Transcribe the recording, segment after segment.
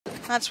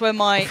That's where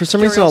my for some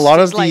reason a lot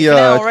of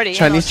the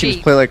Chinese teams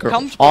play like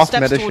off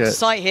meta shit.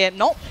 Site here,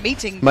 not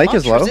meeting Mike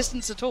is low.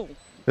 Resistance at all.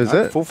 Is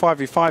it? Full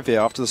 5v5 here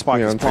after the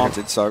spike is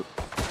planted, so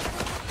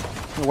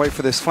we'll wait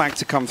for this flag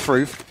to come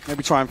through.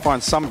 Maybe try and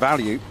find some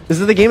value.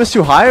 Is it the game is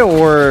too high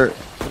or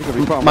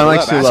my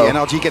mic's too low?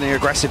 NRG getting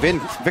aggressive in.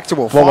 Victor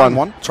will find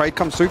one. Trade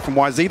comes through from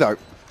YZ though.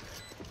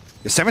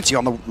 Yosemite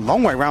on the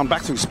long way round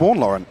back through spawn,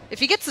 Lauren. If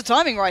he gets the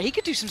timing right, he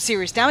could do some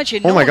serious damage here.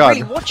 Oh my god.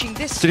 Really watching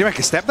this. Did he make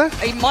a step there?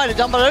 He might have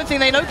done, but I don't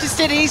think they noticed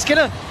it. He's going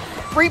to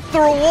reap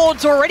the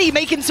rewards already,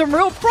 making some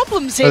real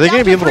problems here. Are they going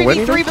to be able to win?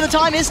 3v3, but the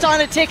time is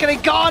starting to tick, and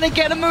they're going to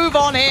get a move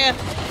on here.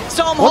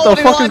 So I'm what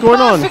the fuck is going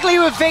on? Perfectly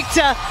with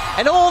Victor,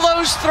 and all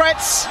those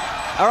threats.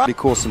 All right.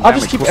 I'll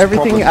just keep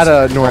everything at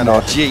a normal.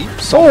 NRG.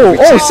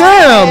 Oh,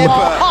 Sam!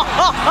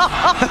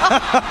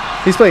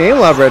 He's playing Aim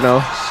Lab right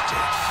now.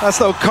 That's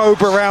little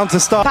Cobra round to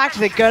start. In fact,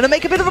 they're going to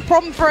make a bit of a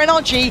problem for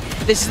NRG.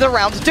 This is the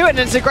round to do it, and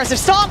it's an aggressive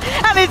start,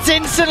 and it's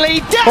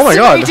instantly decimated. Oh my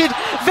god.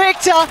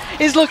 Victor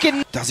is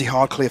looking... Does he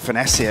hard clear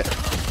finesse here?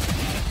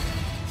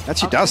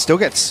 Actually does, still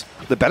gets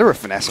the better of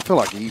finesse. I feel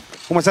like he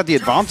almost had the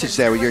advantage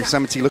there with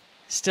Yosemite.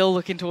 Still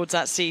looking towards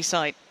that C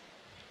site.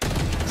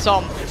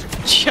 Som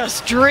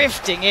just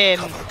drifting in.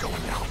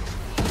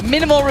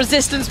 Minimal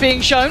resistance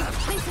being shown. A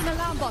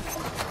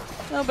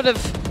little bit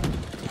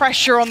of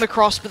pressure on the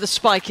cross, but the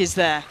spike is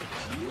there.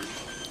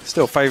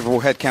 Still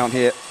favourable head count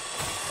here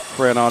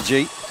for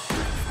NRG.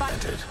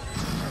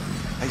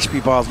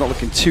 HP bar's not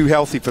looking too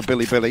healthy for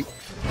Billy.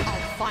 I'll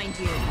find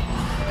you.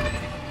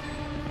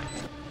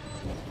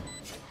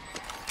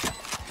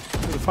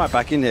 Gonna fight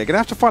back in here. Gonna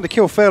have to find a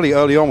kill fairly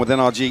early on with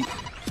NRG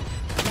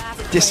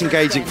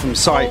disengaging from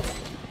sight.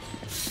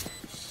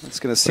 That's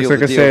gonna seal the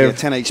deal here.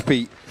 10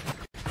 HP.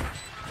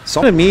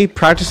 So me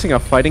practicing a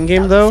fighting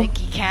game though. I think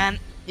he can.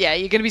 Yeah,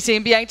 you're gonna be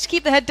seeing BA. Just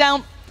keep the head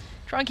down.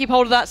 Try and keep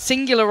hold of that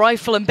singular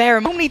rifle and bear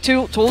him. Only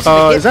tools.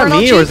 Is that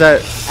me or is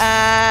that?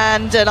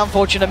 And an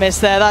unfortunate miss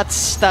there.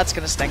 That's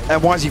going to stink.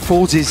 And once he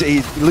falls,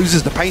 he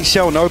loses the paint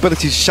shell. No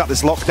ability to shut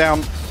this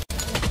lockdown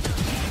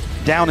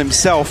down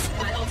himself.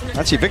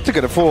 Actually, Victor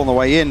going to fall on the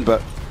way in,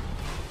 but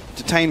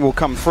Detain will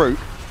come through.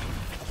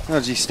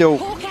 Energy still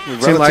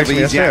with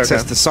relatively easy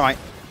access to sight.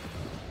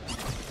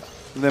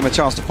 Give them a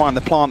chance to find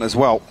the plant as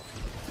well.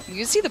 You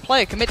can see the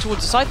player commit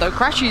towards the side though.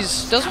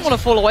 Crashies doesn't want to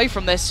fall away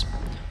from this.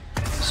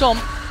 Som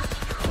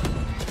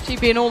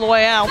TPing all the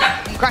way out.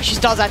 And Crashies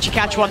does actually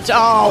catch one.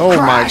 Oh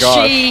my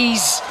god.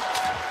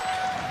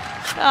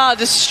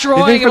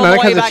 Destroying all the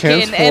way back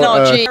in.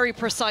 NRG. Very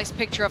precise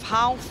picture of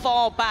how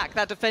far back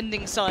that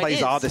defending side plays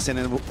is. Ardis in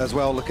as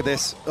well. Look at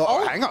this.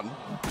 Oh, hang on.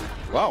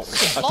 Wow. I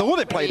thought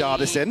it played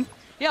Ardis in.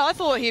 Yeah, I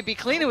thought he'd be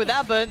cleaner with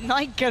that, but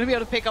Knight going to be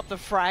able to pick up the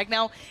frag.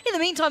 Now, in the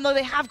meantime, though,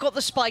 they have got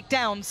the spike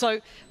down, so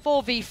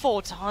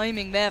 4v4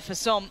 timing there for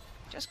Som.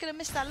 Just going to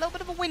miss that little bit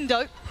of a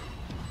window.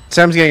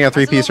 Sam's getting a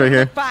three-piece right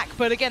here. Back,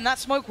 but again, that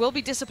smoke will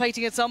be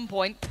dissipating at some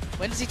point.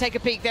 When does he take a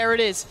peek? There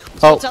it is.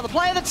 Oh, out the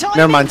player, the timing,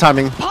 never mind,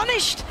 timing.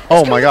 Punished.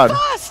 Oh my god.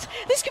 Fast.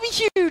 This could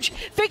be huge.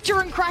 Victor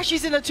and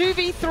Crashies in a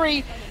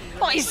 2v3.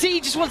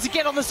 YZ just wants to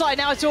get on the side.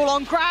 Now it's all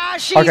on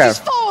Crashies. Okay. He's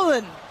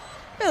fallen.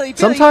 Billy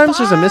sometimes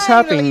there's a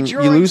mishap and you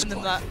lose.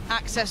 That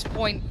access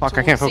point. Fuck,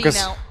 I can't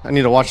focus. I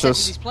need to watch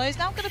this. These players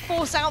now going to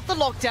force out the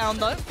lockdown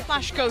though.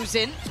 Flash goes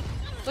in.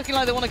 Looking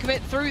like they want to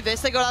commit through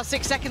this. They got about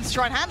 6 seconds to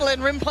try and handle it,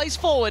 and Rim plays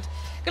forward.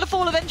 Going to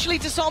fall eventually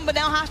to Som, but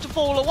now has to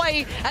fall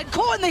away. And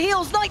caught in the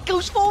heels, Knight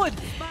goes forward.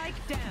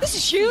 This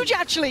is huge,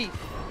 actually.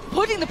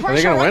 Putting the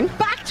pressure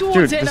back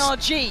towards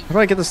NRG. How do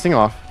I get this thing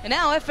off? And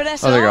now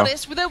FNS and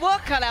Artists with their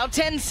work cut out.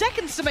 10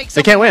 seconds to make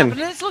something they can't win.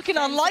 happen, and it's looking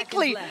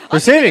unlikely. They're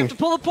saving. To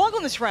pull the plug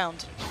on this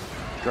round.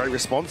 Great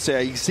response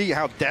here. You see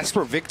how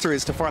desperate Victor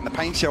is to find the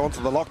paint shell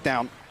onto the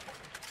lockdown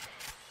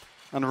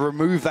and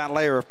remove that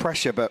layer of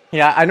pressure. But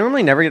yeah, I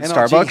normally never get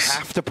NRG Starbucks.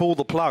 Have to pull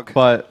the plug.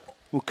 But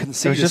we'll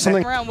concede just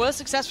something. Round we're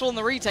successful in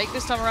the retake.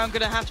 This time around,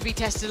 going to have to be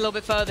tested a little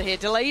bit further here.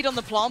 Delayed on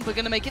the plant, but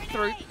going to make it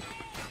through.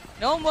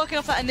 No one working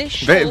off that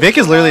initial. Vic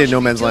is literally in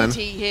no man's land.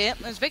 Here,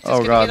 as Victor's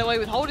going to get away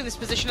with holding this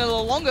position a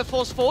little longer,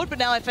 force forward, but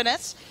now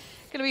FNS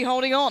going to be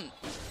holding on.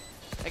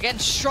 Again,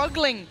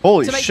 struggling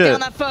to make down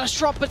that first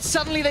drop, but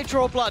suddenly they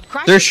draw blood.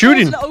 Crashes. They're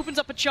shooting. And opens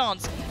up a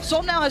chance.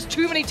 Som now has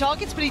too many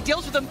targets, but he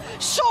deals with them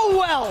so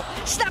well.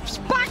 Snaps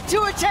back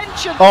to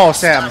attention. Oh,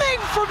 Sam.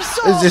 From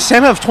Som. Does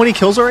Sam have 20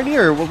 kills already,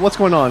 or what's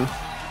going on?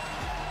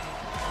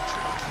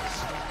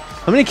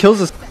 How many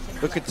kills is...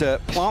 Looking to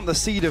plant the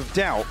seed of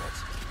doubt.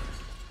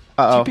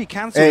 Uh-oh.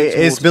 Hey,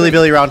 it's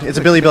Billy round. It's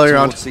a Billy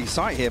round.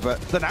 Site here,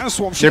 but the now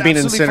Swamp they're being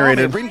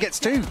incinerated. Rin gets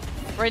 2.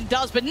 Rin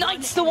does, but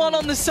Knight's the one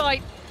on the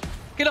site.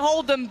 Gonna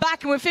hold them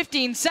back, and with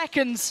 15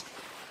 seconds,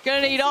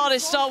 gonna need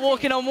Artists start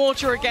walking on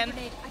water again.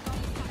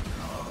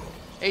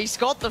 He's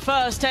got the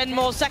first 10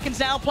 more seconds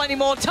now, plenty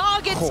more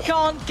targets,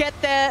 can't get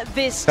there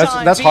this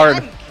time. That's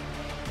hard.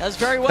 That's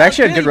very well. They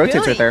actually had good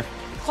rotates right there.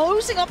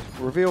 Closing up.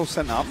 Reveal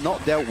sent up,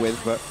 not dealt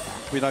with, but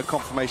we know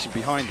confirmation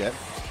behind it.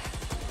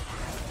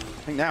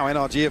 I think now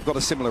NRG have got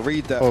a similar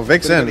read that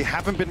Vic's in. They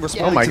haven't been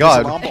responding Oh my to God.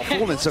 this alarm bot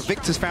falling, so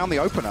Victor's found the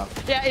opener.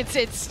 Yeah,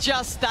 it's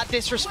just that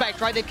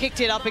disrespect, right? They've kicked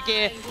it up a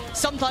gear.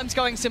 Sometimes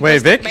going simplistic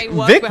Wait, Vic? may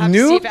work. Vic we'll have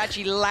knew- to see if it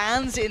actually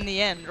lands in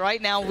the end. Right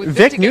now, with Vic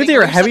Victor knew getting they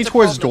were close, heavy that's a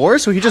towards problem.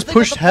 doors, so he just Have they got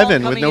pushed the ball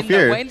heaven with coming no in, though?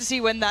 fear. Waiting to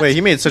see when that's Wait,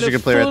 he made such a gonna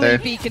good play right fully there.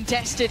 be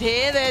contested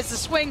here. There's the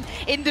swing.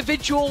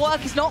 Individual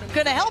work is not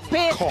going to help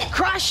here.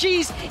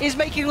 Crashies is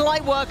making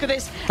light work of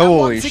this. And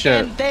Holy once shit.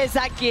 again, there's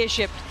that gear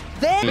shift.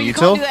 There, but you Util?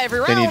 can't do that every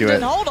Then you round. do it.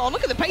 And hold on,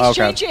 look at the pace Okay.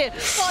 change here.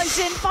 Flies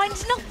in,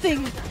 finds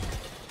nothing.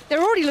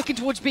 They're already looking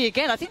towards B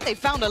again. I think they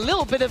found a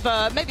little bit of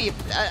maybe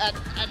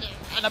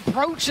an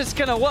approach that's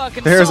going to work.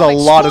 And There's so a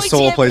lot of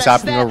solo exploitative plays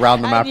that's happening there.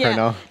 around the map And yeah, right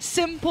now.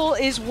 Simple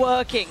is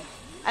working.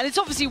 And it's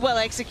obviously well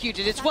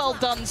executed. It's well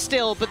done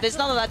still, but there's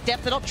none of that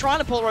depth. They're not trying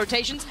to pull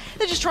rotations.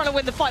 They're just trying to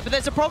win the fight, but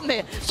there's a problem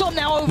here. Som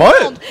now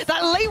overwhelmed.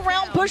 That late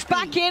round push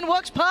back in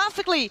works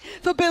perfectly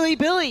for Billy.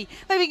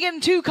 Maybe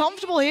getting too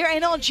comfortable here.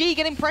 NRG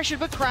getting pressured,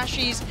 but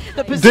crashies.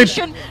 The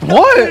position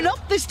not good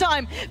enough this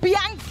time.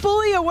 Biang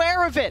fully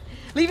aware of it.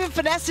 Leaving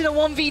Finesse in a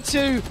 1v2. He's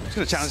going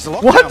to challenge the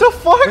lockdown. What the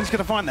fuck? Rin's going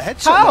to find the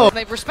headshot. How?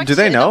 They've respected Do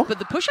they it know? enough, but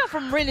the push out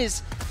from Rin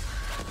is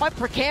quite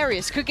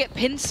precarious. Could get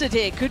pincered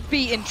here. Could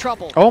be in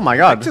trouble. Oh my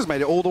God. Victor's made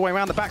it all the way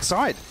around the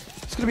backside.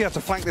 He's going to be able to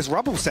flank this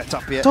rubble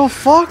setup here. The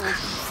fuck?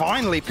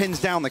 Finally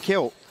pins down the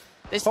kill.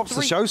 There's Pops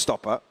the three-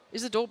 showstopper.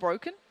 Is the door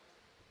broken?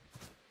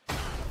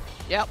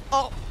 Yep.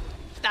 Oh,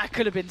 that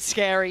could have been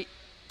scary.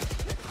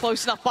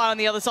 Close enough by on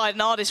the other side,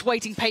 and Artist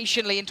waiting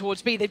patiently in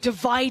towards B. They've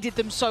divided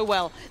them so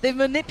well. They've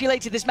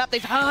manipulated this map.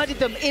 They've herded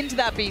them into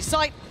that B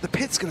site. The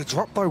pit's going to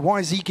drop though.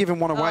 Why is he giving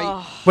one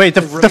away? Wait,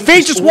 the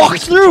Fade just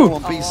walked through!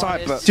 On B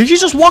side, but Did he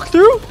just walk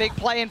through? Big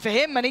play in for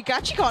him, and he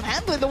actually can't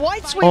handle it. The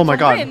white swing Oh my from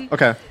God. Rin,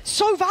 Okay.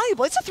 so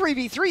valuable. It's a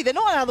 3v3. They're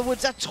not out of the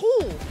woods at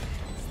all.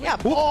 Yeah.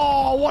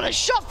 Oh, what a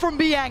shot from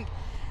Biang.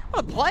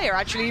 What a player,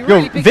 actually. He Yo,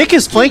 really picked Vic up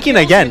is key flanking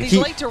kills again. in these He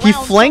later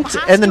rounds. flanked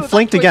Has and then to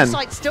flanked evacuate again. the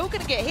site. Still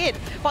going to get hit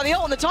by the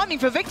ult, and the timing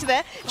for Victor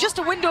there. Just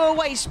a window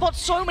away. Spots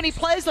so many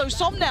players, though.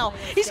 Som now,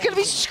 he's going to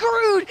be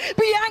screwed.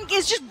 Bianc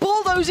is just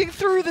bulldozing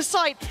through the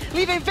site,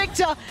 leaving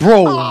Victor.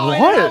 Bro,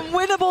 what? An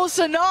what? unwinnable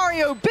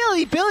scenario.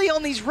 Billy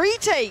on these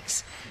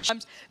retakes.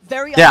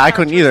 Very Yeah, I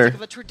couldn't either. uncharacteristic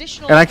of a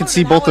traditional And I can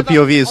see opponent. both the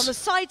However, POVs. On the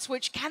side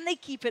switch, can they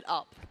keep it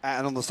up?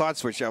 and on the side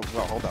switch, well,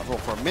 hold that thought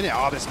for a minute.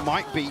 This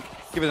might be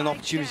given an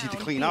opportunity to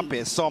clean up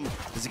here. Som,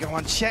 does he go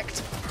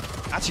unchecked?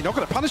 Actually, not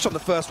going to punish on the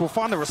first. We'll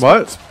find the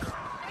response.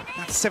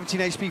 That's 17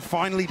 HP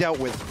finally dealt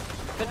with.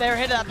 But they're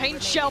ahead of that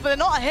paint shell, but they're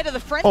not ahead of the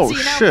frenzy. Oh,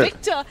 now shit.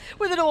 Victor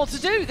with it all to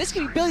do. This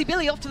could be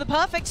Billy off to the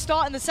perfect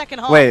start in the second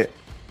half. Wait,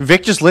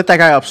 Vic just lit that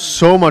guy up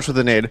so much with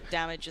a nade.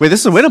 Damage Wait,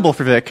 this is winnable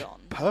for Vic.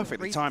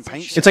 Perfectly timed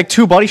paint It's like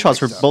 2 body shots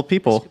for both This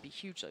people. could be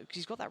huge though, because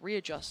he's got that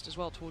readjust as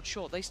well towards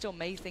short. They still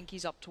may think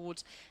he's up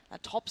towards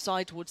that top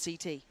side towards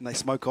CT. And And they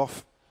smoke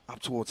off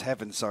up towards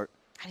heaven, so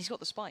he's got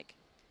the spike.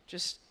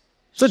 Just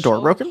Is the door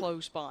so broken?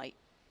 close by.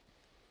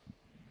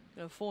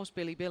 Gonna force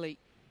Billy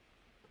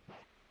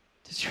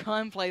to try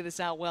and play this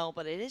out well,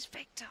 but it is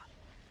Victor.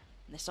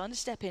 And they're starting to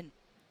step in.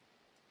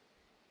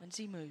 When does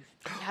he move?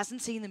 He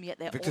hasn't seen them yet.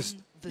 They're Victor's,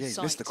 on the yeah, he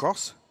site. missed the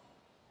cross.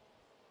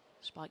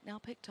 Spike now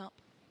picked up.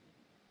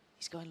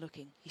 He's going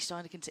looking. He's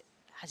starting to consider.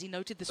 Has he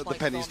noted the But spike? the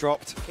penny's gone?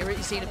 dropped. Here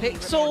he's seen a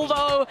pixel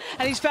though,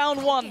 and he's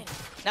found one.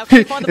 Now can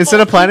he find the Instead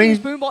ball? of planning-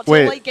 Keeping his boombot till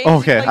wait, late game as he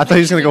okay, plays I thought he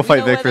was gonna go patiently. fight We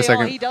know Vic where for a they are.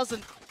 second. He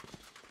doesn't.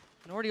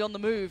 And already on the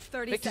move.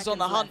 30 Victor's on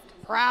the seconds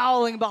hunt.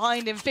 Prowling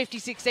behind him,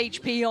 56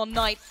 HP on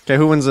Knight. Okay,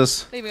 who wins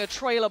this? Leaving a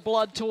trail of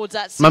blood towards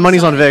that. My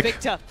money's on seaside. Vic.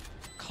 Victor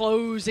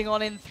closing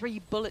on in 3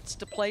 bullets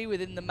to play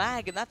with in the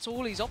mag, and that's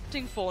all he's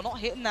opting for. Not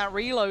hitting that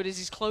reload as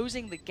he's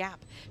closing the gap.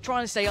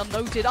 Trying to stay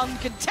unnoted,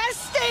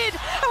 uncontested,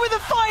 and with the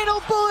final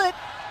bullet,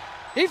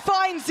 he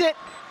finds it.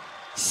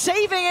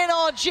 Saving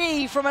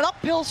NRG from an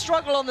uphill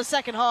struggle on the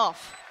second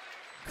half.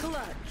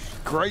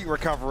 Great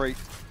recovery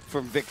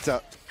from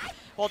Victor.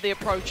 What the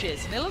approach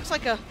is. And it looks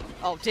like a,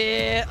 oh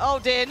dear,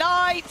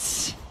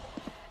 Knight!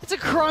 It's a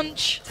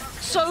crunch.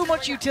 So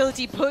much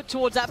utility put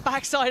towards that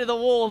backside of the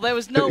wall. There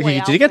was no way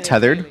out. Did he get for him,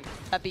 tethered? really.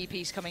 That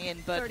BP's coming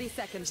in, but 30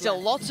 seconds still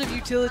left. lots of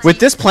utility. With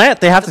this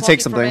plant, they have to The take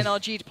pocket something. From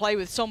NRG to play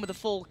with, some with the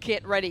full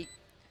kit ready.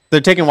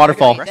 They're taking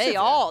waterfall. They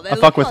are. They're I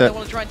fuck looking with like it. They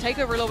want to try and take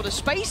over a little bit of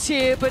space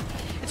here, but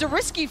it's a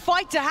risky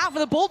fight to have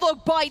with a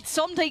bulldog bite.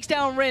 Some takes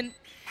down Rin,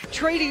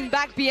 trading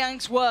back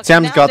Bianc's work.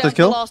 Sam's Now got down the to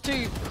kill. last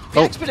 2.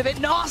 Bianc's been a bit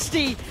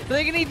nasty, but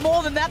they're going to need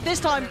more than that this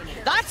time.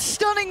 That's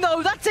stunning,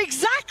 though. That's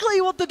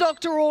exactly what the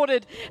doctor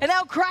ordered. And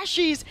now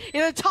Crashies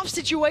in a tough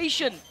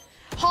situation.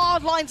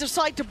 Hard lines of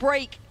sight to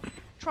break.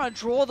 Trying to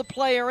draw the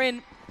player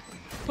in.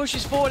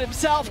 Pushes forward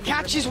himself,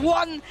 catches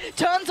one,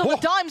 turns on the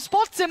dime,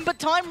 spots him, but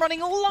time running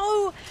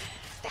low.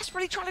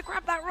 Desperately trying to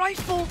grab that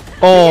rifle.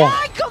 Oh.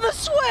 Bianc on the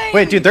swing!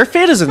 Wait, dude, their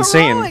fade is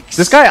insane. Heroics.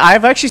 This guy,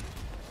 I've actually...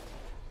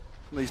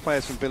 These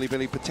players from Billy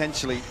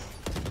potentially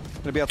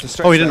going to be able to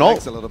stretch Oh, he their didn't ult.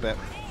 legs a little bit.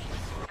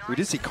 We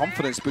did see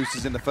confidence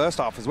boosters in the first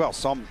half as well.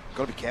 Some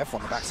got to be careful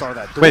on the backside of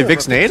that door. Wait,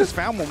 Vic's but nade? Just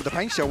found one with the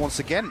paint shell once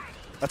again.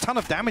 A ton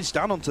of damage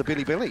done onto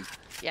Billy.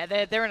 Yeah,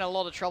 they're in a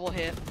lot of trouble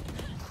here.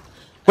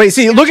 Wait,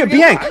 see, look at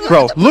Bianc,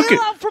 bro. Look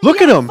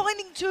at him.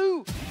 Finding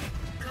 2v2.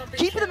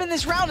 Keeping them in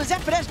this round as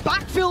FNS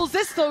backfills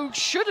this, though,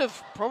 should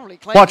have probably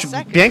claimed Watch, the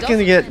second. Bianc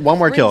gonna get one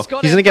more kill.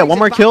 Rin's He's gonna get one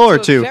more kill or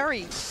two.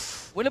 Very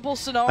winnable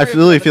scenario. I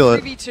really feel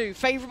it. 3v2,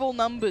 favorable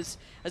numbers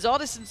as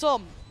Artist and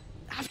Zom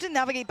have to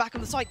navigate back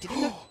on the site. Did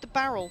he know the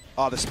barrel?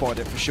 They spotted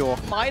it for sure.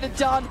 Might have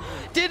done.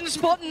 Didn't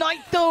spot Knight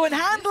though, and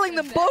handling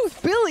them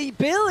both. Billy.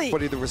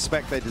 Everybody the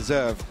respect they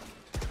deserve.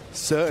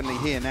 Certainly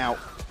here now.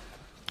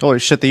 Holy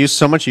shit, they used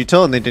so much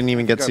util and they didn't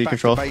even get Go C back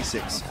control. to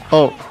basics.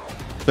 Oh,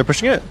 they're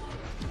pushing it.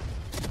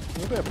 A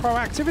little bit of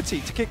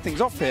proactivity to kick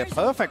things off here.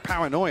 Perfect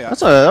paranoia.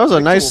 That was a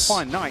nice. Will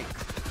find Knight,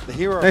 the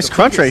hero nice of the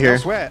crunch right here.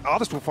 Elsewhere.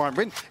 Artist will find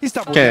Rin. He's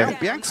doubled Okay. down.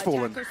 Bianc's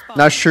fallen.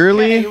 Now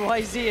surely.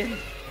 YZ and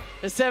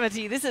the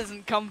 70. This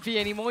isn't comfy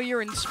anymore.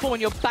 You're in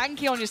spawn. You're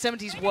banking on your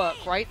 70's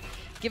work, right?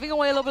 Giving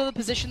away a little bit of the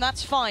position,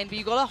 that's fine, but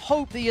you gotta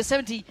hope that your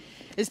 70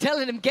 is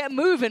telling him, get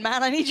moving,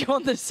 man. I need you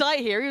on the site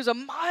here. He was a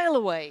mile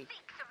away.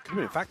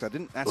 In fact, I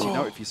didn't actually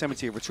know if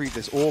Yosemite had retrieved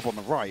this orb on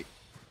the right.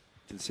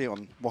 Didn't see it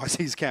on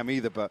YZ's cam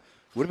either, but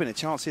would have been a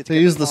chance here to They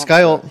used the chance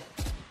sky ult.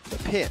 The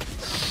pit.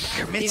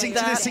 Committing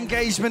to this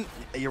engagement.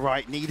 You're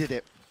right, needed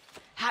it.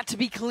 Had to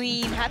be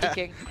clean, had to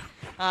king.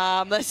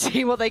 Let's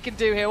see what they can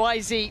do here.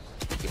 YZ,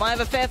 you might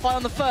have a fair fight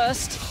on the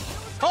first.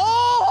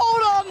 Oh,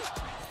 hold on!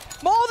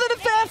 More than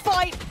a fair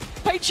fight.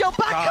 Paint shell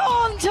back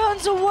on,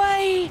 turns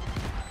away.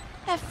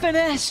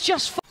 FNS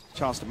just...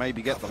 Chance to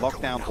maybe get the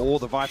lockdown or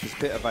the Viper's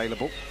pit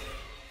available.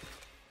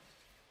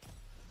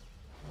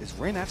 Is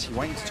Rin actually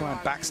waiting to try and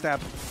backstab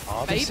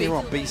Artist here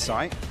on B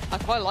site? I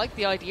quite like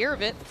the idea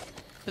of it,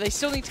 but they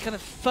still need to kind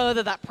of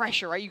further that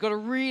pressure, right? You've got to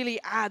really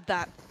add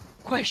that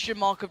question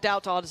mark of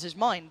doubt to Artist's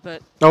mind,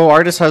 but... Oh,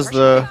 Artist has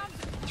the...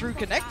 Through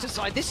connector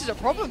side, this is a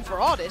problem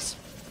for Artist.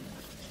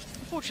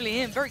 Unfortunately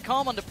him, very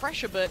calm under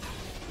pressure, but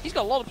he's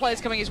got a lot of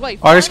players coming his way.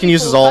 Artist can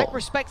use his ult.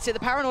 Respects it, the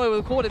paranoia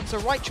will caught him, so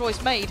right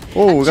choice made.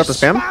 Oh, we got the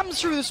spam? Spams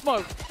through the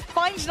smoke.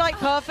 Finds Knight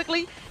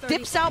perfectly,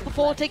 dips out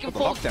before taking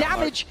full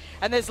damage,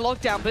 and there's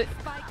lockdown, but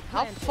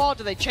how far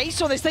do they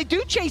chase on this? They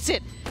do chase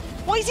it!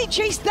 Why is he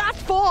chased that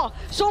far?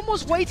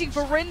 Someone's waiting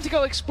for Rin to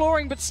go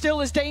exploring, but still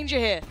there's danger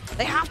here.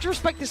 They have to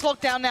respect this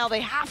lockdown now, they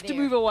have to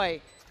move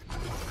away.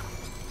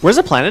 Where's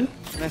it planted?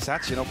 That's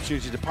actually an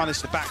opportunity to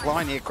punish the back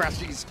line here.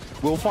 Crashies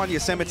will find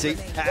Yosemite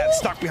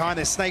stuck behind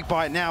their snake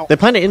bite now. They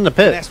planted in the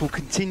pit. NS will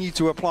continue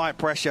to apply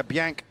pressure.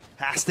 Bianc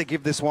has to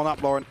give this one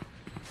up, Lauren.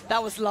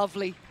 That was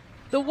lovely.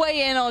 The way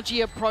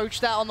NRG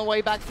approached that on the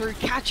way back through,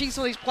 catching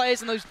some of these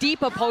players in those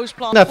deeper post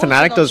plants. That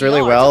Fnatic does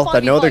really well,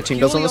 that no other team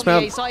does on this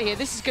map.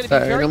 This is going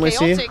to be very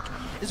chaotic.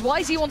 As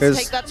YZ wants to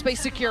take that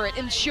space, secure it,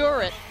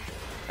 ensure it,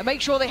 and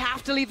make sure they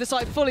have to leave the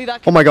site fully.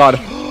 That oh my god.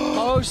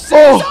 Oh!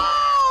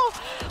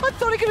 I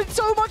thought it could have been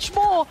so much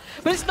more,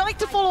 but it's Knight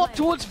to follow up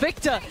towards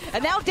Victor,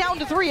 and now down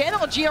to 3.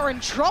 NRG are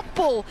in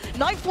trouble.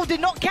 Nightfall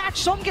did not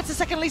catch. Som gets a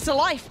second lease of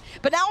life,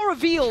 but now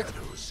revealed.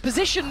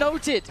 Position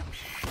noted.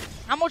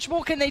 How much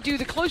more can they do?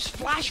 The close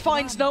flash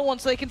finds no one,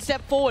 so they can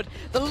step forward.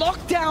 The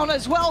lockdown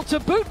as well to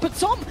boot, but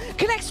Som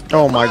connects.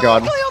 Oh my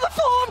god. On the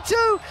farm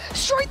too,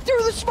 straight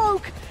through the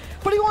smoke.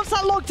 But he wants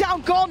that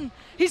lockdown gone.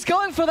 He's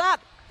going for that.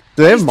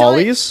 Do they have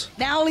mollies?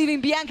 Now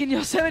leaving Bianc and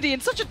Yosemite in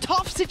such a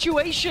tough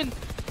situation.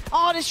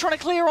 Artist trying to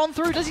clear on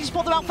through. Does he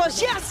spot them out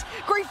first? Yes!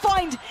 Great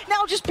find.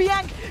 Now just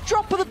Bianc.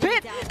 Drop of the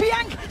pit.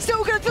 Bianc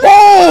still going to do it.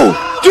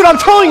 Oh! Dude, I'm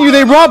telling you,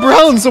 they rob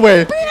rounds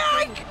away.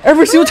 Bianc!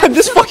 Every single time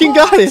this fucking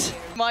guy.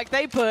 Mike,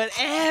 they put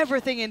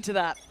everything into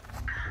that.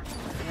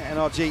 Yeah,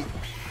 NRG,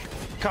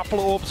 couple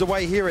of orbs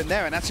away here and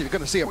there, and actually you're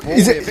going to see a ball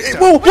here. Victor.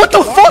 Whoa, what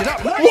the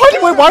fuck?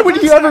 Why would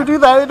he ever do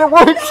that? And it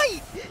works.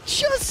 Right!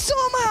 Just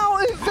somehow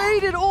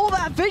evaded all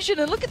that vision,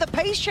 and look at the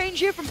pace change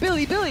here from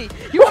Billy.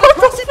 You want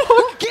aggressive?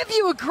 We'll give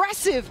you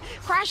aggressive.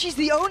 Crashies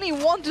the only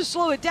one to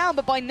slow it down,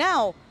 but by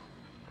now...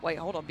 Wait,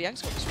 hold on,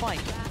 Bianc's got the spike.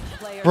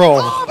 Bro.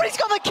 Oh, but he's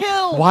got the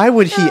kill! Why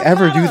would he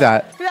ever do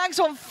that? Bianc's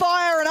on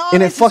fire,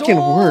 and it fucking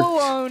worked.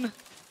 Alone.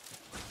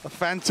 A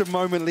phantom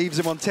moment leaves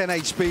him on 10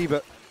 HP,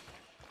 but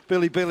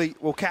Billy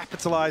will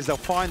capitalize. They'll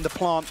find the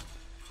plant.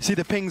 You see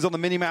the pings on the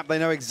minimap. They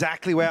know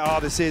exactly where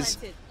Artist is.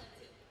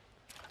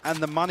 And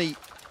the money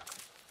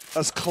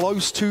as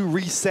close to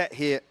reset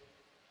here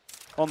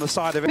on the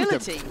side of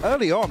it.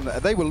 Early on,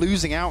 they were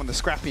losing out in the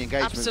scrappy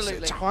engagements.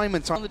 Absolutely. Time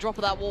and time. On the drop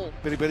of that wall.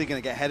 Billy going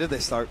to get ahead of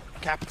this, though.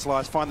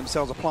 Capitalize, find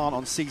themselves a plant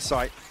on C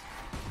site.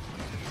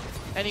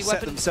 Any set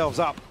weapon? themselves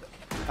up.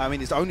 I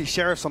mean, it's only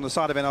Sheriffs on the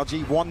side of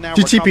NRG. One now.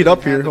 Just TP'd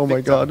up here. Oh my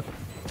god.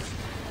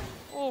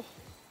 Oh,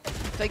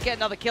 if they get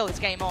another kill, it's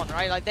game on,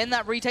 right? Like then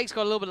that retake's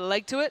got a little bit of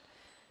leg to it.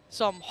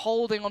 So I'm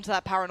holding onto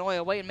that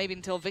paranoia, waiting maybe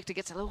until Victor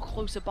gets a little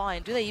closer by.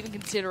 And do they even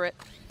consider it?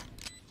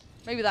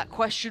 Maybe that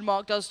question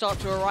mark does start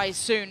to arise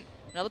soon.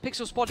 Another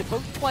pixel spotted,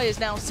 both players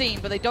now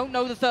seen, but they don't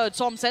know the third.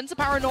 Som sends a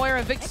paranoia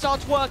and Victor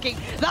starts working.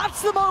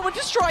 That's the moment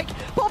to strike.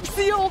 Pops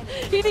the ult.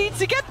 He needs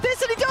to get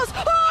this, and he does.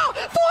 Oh!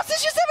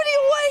 Forces Yosemite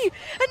away!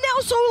 And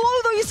now so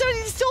low, though.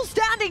 Yosemite's still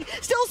standing,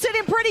 still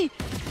sitting pretty.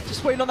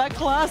 Just waiting on that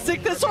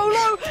classic. They're so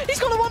low. He's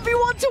got a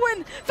 1v1 to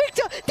win.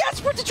 Victor,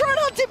 desperate to try and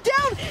hunt him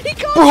down. He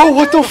can't. Bro,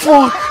 what the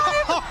fuck?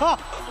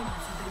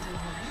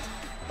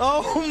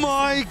 Oh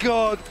my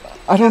god.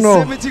 I don't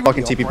know.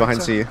 Fucking TP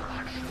behind C.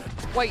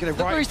 Wait, look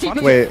where he's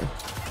TP. Wait.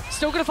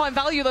 Still gonna find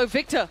value though,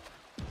 Victor.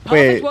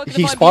 Wait,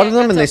 he spotted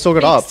them and they still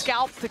got up.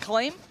 Scalp to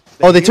claim.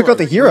 Oh, they took out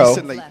the hero.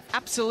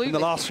 Absolutely. In the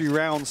last few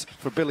rounds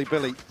for Billy.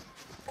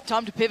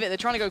 Time to pivot. They're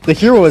trying to go. The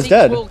hero is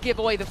dead. Will give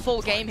away the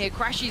full game here.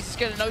 Crashies is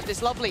going to note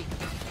this lovely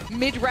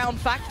mid-round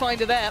fact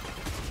finder there.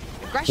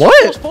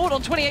 Crashies goes forward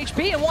on 20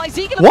 HP, and YZ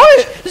going to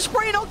push. The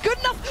spray not good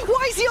enough.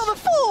 YZ on the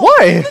floor.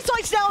 Why? The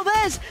site's now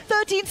theirs.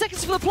 13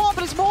 seconds for the plant,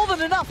 but it's more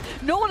than enough.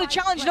 No one to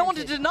challenge, no one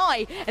to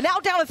deny. And now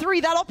down to 3.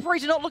 That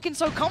operator not looking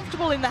so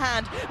comfortable in the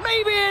hand.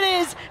 Maybe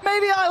it is.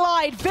 Maybe I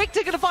lied.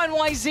 Victor going to find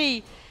YZ.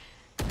 You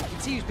can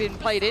see who's been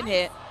played in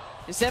here.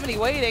 Yosemite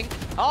waiting.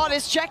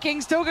 Artist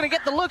checking, still going to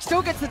get the look,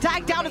 still gets the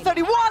tag down to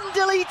 31,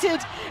 deleted.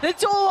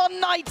 It's all on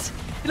Knight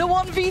in a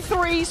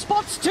 1v3,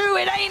 spots 2,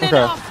 it ain't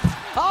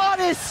enough.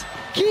 Artist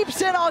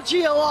keeps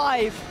NRG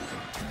alive.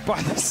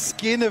 By the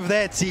skin of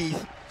their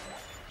teeth.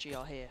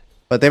 GR here.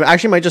 But they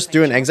actually might just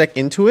do an exec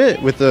into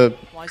it with the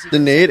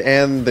nade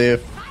and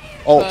the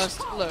ult.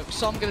 First look,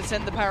 Som going to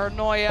send the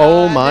paranoia.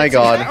 Oh my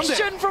god.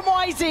 Action from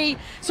YZ.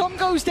 Som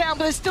goes down,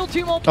 but there's still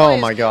 2 more players.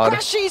 Oh my god.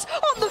 Crashies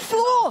on the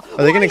floor.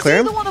 Are they going to clear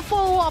him? The one to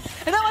follow up.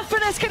 And now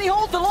Finesse, can he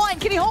hold the line?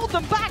 Can he hold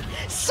them back?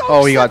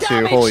 Oh, he got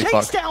 2. Holy fuck.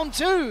 Takes down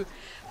 2.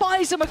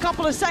 Buys him a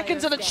couple of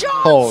seconds and a chance.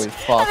 Holy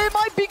fuck. And it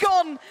might be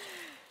gone.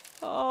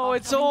 Oh,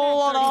 it's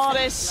all on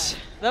Artis.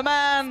 The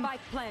man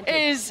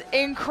is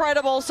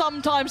incredible.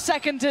 Sometimes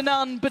second to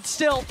none, but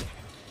still,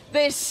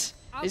 this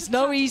is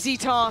no easy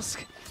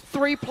task.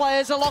 3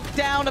 players are locked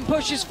down and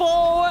pushes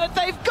forward.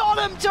 They've got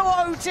him to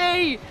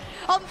OT.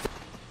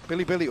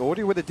 Billy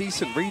already with a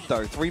decent read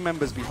though. 3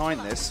 members behind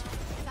this.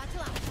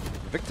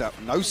 Victor,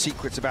 no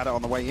secrets about it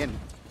on the way in.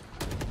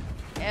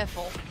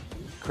 Careful.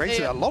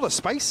 Created a lot of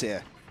space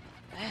here.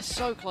 They're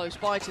so close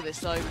by to this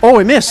though. Oh,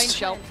 he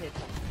missed.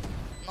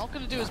 Not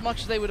going to do as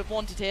much as they would have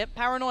wanted here.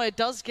 Paranoia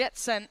does get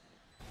sent.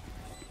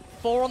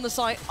 4 on the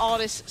site.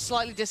 Artist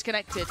slightly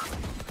disconnected.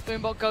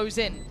 Boombot goes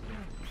in.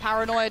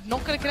 Paranoia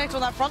not going to connect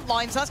on that front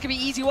line, so that's going to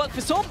be easy work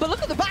for Som. But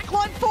look at the back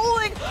line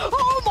falling.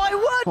 Oh my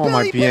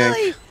word,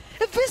 Billy.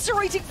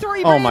 Eviscerating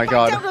 3 oh my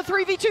god. Down to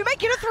 3v2,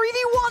 making a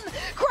 3v1.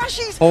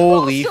 Crashies.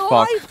 Holy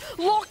fuck.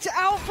 Locked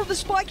out from the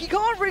spike. You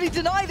can't really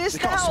deny this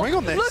now. Can't swing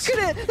on this. Look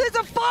at it. There's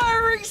a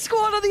firing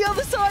squad on the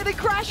other side of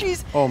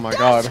Crashies. Oh my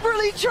god.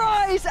 Desperately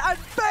tries and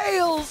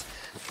fails.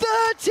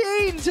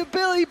 13 to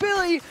Billy.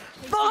 Billy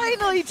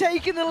finally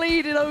taking the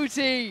lead in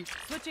OT.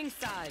 Switching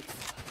sides.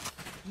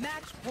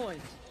 Match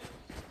point.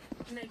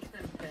 Make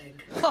them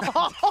big.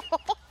 Couple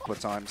of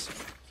times.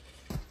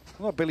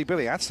 Well,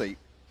 Billy actually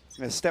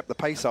going to step the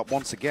pace up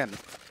once again.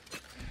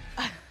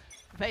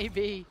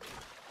 Maybe.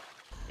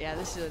 Yeah,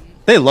 this is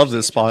they love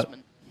this spot.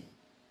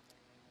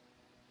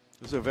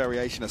 There's a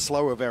variation, a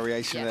slower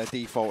variation of their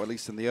default, at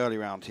least in the early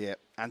round here.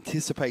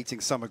 Anticipating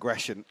some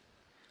aggression.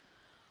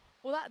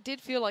 Well, that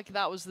did feel like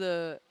that was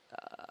the,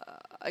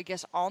 I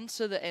guess,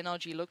 answer that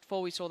NRG looked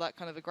for. We saw that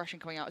kind of aggression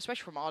coming out,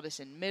 especially from Artis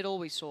in middle.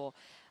 We saw,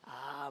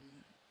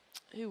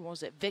 who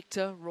was it?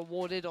 Victor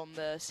rewarded on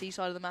the C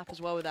side of the map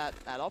as well with that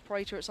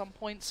operator at some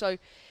point. So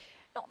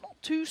not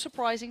too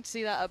surprising to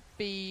see that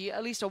be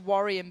at least a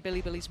worry in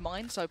Billy's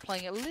mind. So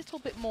playing a little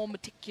bit more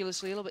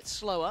meticulously, a little bit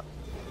slower.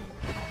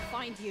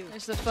 Find you.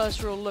 This is the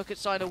first real look at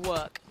side of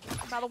work.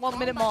 About a 1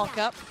 minute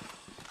marker.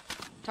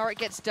 Turret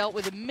gets dealt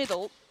with in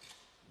middle,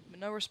 but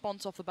no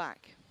response off the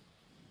back.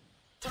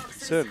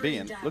 Turn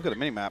being, look at the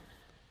minimap.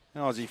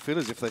 NRG feel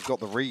as if they've got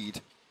the read.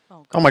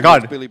 Oh my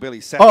god.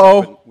 Billy set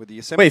up with the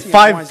Yosemite. Wait,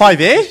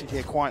 5A?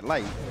 Here quite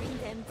late.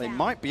 They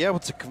might be able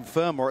to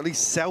confirm or at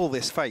least sell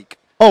this fake.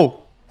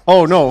 Oh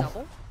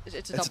no.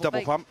 It's a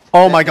double pump.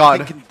 Oh my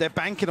god. They're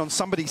banking on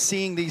somebody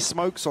seeing these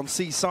smokes on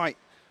C site.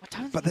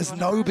 But there's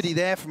nobody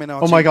there from NRG.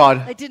 Oh my god.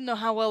 I didn't know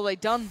how well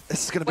they'd done.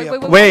 This is going to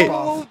be wait.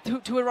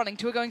 Two are running,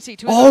 2 are going C.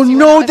 Oh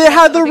no, they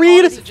had the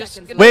read.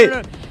 Wait.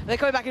 No. They're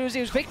coming back. It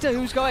was Victor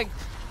who's going.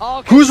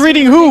 Oh, who's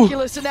reading who?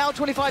 And now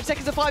 25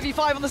 seconds of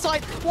 5v5 on the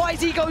side.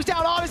 YZ goes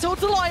down. Artis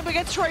holds the line but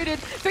gets traded.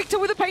 Victor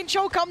with the paint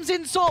show comes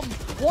in. Som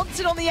wants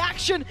it on the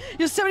action.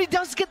 Yosemite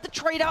does get the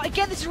trade out.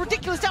 Again, this is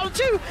ridiculous. Down to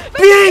 2.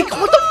 Bianc!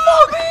 What the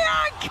fuck?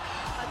 Bianc!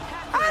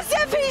 As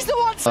if he's the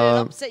one.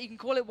 Upset, you can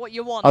call it what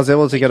you want. I was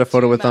able to get a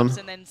photo with them.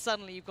 And then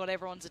suddenly you've got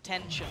everyone's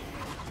attention.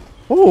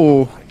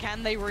 Oh.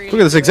 Can they really?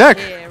 Look at this exec.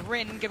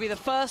 Rin gonna be the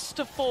first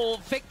to fall.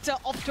 Victor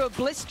off to a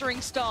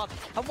blistering start.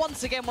 And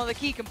once again, one of the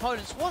key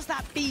components was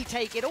that B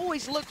take. It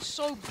always looked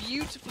so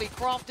beautifully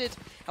crafted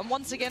and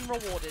once again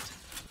rewarded.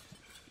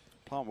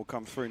 Plant will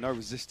come through. No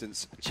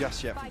resistance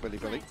just yet from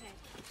Billy.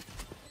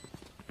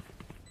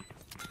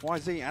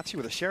 YZ actually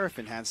with a sheriff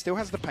in hand. Still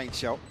has the paint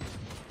shell.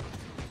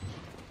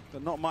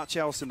 But not much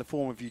else in the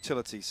form of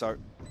utility. So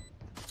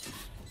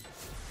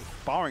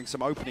barring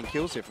some opening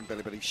kills here from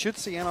Billy. Should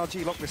see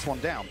NRG lock this one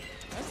down.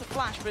 There's the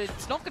flash, but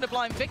it's not going to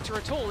blind Victor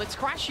at all. It's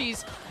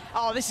Crashies.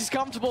 Oh, this is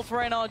comfortable for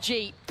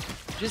NRG.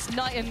 Just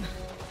knighting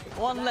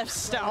one left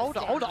step. Hold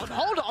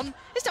on.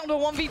 It's down to a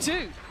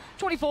 1v2.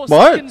 24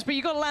 seconds, but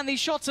you got to land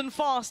these shots and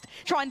fast.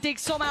 Try and dig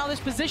some out of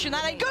this position.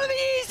 That ain't going to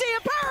be easy.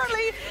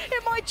 Apparently,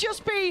 it might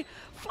just be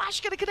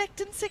Flash gonna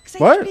connect in 6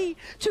 What? HP.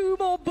 2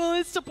 more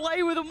bullets to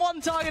play with and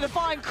 1 target to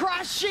find.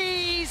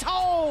 Crashies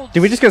hold.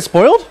 Did we just get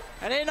spoiled?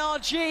 And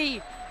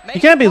NRG.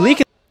 You can't be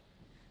leaking.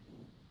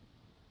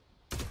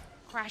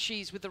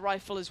 Crashies with the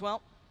rifle as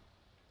well.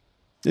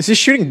 Is he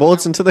shooting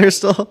bullets into there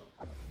still?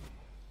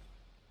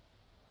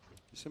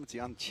 Yosemite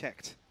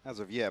unchecked as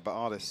of yet, but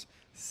Artis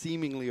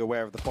seemingly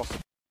aware of the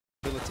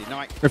possibility.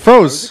 Knight It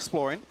froze. goes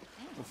exploring.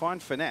 We'll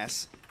find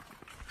finesse.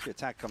 The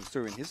attack comes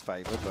through in his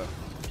favor, but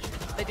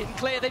They didn't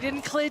clear. They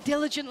didn't clear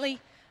diligently.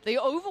 They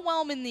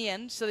overwhelm in the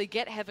end, so they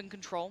get heaven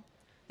control.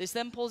 This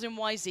then pulls in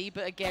YZ,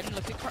 but again,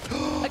 look at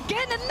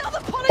again another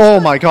punishment. Oh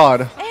my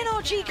god.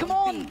 NRG, come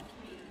on.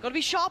 Got to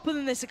be sharper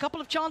than this. A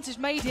couple of chances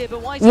made here,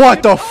 but YZ.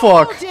 What the Oh,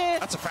 fuck? dear.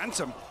 that's a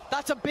phantom.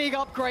 That's a big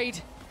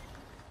upgrade.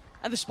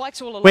 And the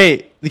spikes are all alone.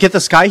 Wait, you get the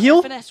sky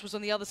heal? Finesse was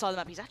on the other side of the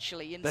map. He's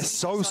actually in. They're the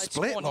so side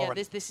split, spawn. Lauren.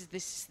 Yeah, this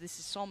is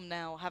Som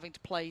now having to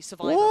play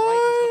survivor.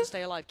 Right, he's got to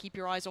stay alive. Keep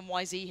your eyes on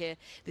YZ here.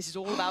 This is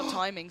all about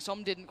timing.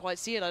 Som didn't quite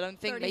see it. I don't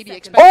think. 30 Maybe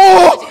seconds. expected.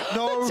 Oh!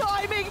 No. The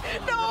timing.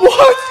 No.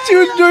 What?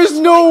 Dude, there's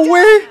no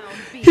way.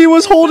 He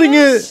was holding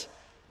it.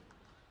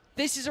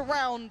 This is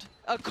around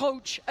a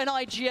coach, an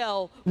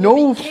IGL. will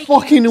No be kicking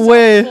fucking himself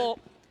way. for-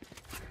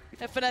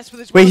 And Finesse with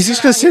his Wait, he's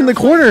just gonna sit in the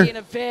corner. In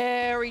a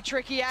very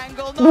tricky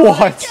angle. No,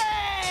 What?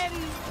 Again.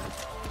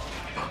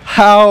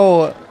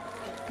 How?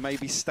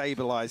 Maybe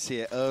stabilize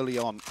here early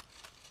on.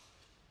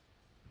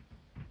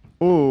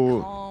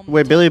 Ooh.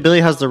 Wait,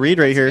 Billy has the read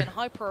right Again, here.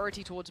 high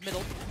priority towards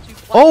middle.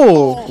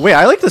 Oh, wait,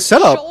 I like the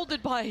setup.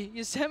 Shouldered by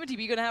Yosemite,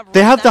 but you're gonna have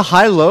They have the that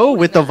high-low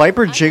with the that.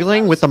 Viper And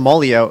jiggling that with the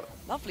molly out.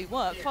 Lovely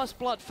work. First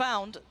blood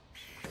found.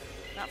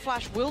 That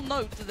Flash will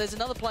note that there's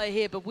another player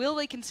here, but will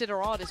they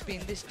consider Artis being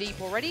this deep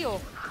already,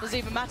 or does it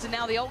even matter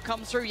now the ult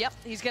comes through? Yep,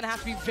 he's going to have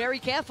to be very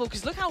careful,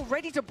 because look how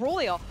ready to brawl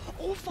they are.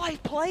 All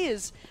 5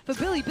 players for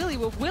Billy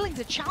were willing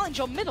to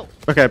challenge on middle.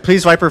 Okay,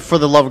 please, Viper, for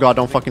the love of God,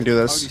 don't fucking do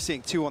Only this.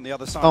 seeing 2 on the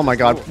other side. Oh of my the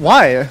god. floor.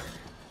 Why?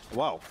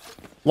 Wow.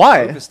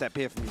 Why? Overstep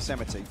here from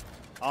Yosemite.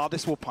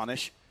 Artis will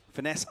punish.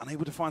 Finesse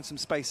unable to find some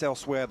space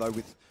elsewhere though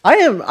with I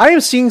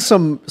am seeing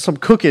some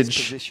cookage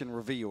position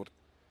revealed.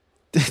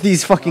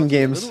 these fucking A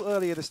games. little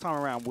earlier this time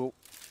around, we'll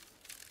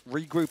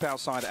regroup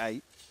outside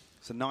A.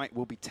 So Knight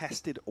will be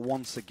tested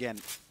once again.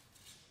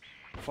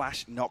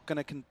 Flash not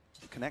going to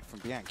connect from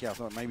Bianchi. I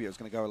thought maybe it was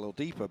going to go a little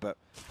deeper, but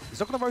he's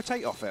not going to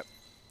rotate off it.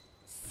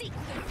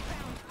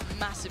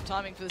 Massive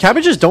timing for the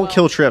Cabbages Seekers as don't well.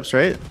 kill trips,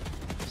 right?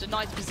 So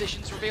Knight's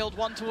positions revealed,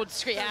 1 towards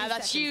screen. Yeah,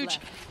 that's huge.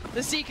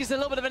 The Seeker's a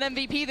little bit of an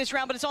MVP this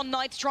round, but it's on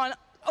Knight to try and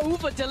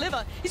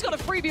over-deliver. He's got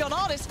a freebie on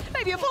Artis.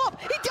 Maybe a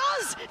pull-up. He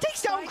does!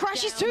 Takes down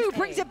Crashes too.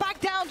 Brings it back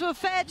down to a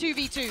fair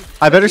 2v2.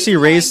 I better see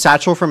Ray's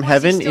satchel from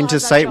heaven into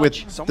sight with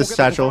Someone the will get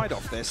satchel. divide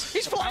off this.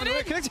 He's flying in.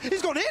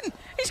 He's gone in!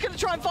 He's going to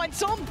try and find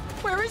Som.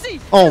 Where is he?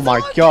 Oh There's my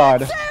Artis. God.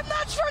 Sam,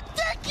 that's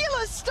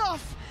ridiculous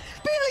stuff.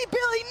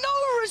 Billy,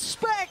 no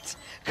respect.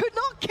 Could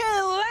not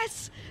care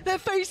less. They're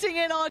facing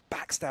NRG.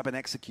 Backstab and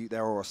execute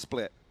there or a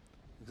split.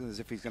 Looks as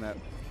if he's going to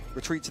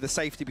retreat to the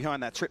safety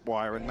behind that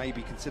tripwire and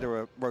maybe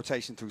consider a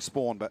rotation through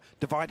spawn, but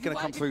divide going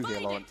to come through here,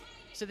 Lauren.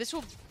 So this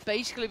will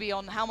basically be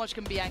on how much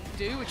can Bianchi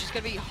do, which is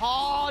going to be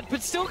hard,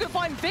 but still going to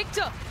find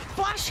Victor.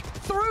 Flash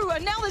through,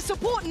 and now there's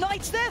support.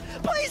 Knight's there.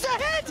 Plays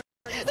ahead.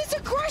 This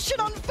aggression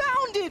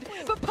unfounded,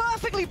 but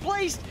perfectly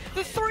placed.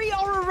 The 3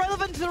 are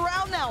irrelevant to the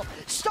round now.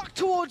 Stuck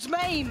towards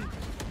main.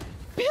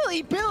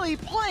 Billy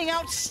playing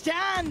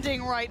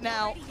outstanding right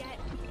now.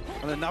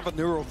 And another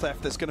neural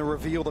theft that's going to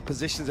reveal the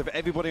positions of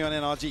everybody on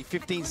NRG.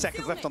 15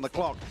 seconds left on the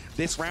clock.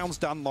 This round's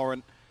done,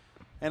 Lauren.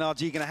 NRG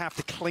going to have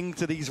to cling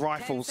to these 10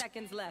 rifles.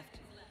 seconds left.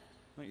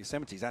 Well,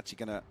 Yosemite's actually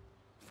going to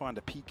find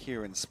a peek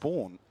here in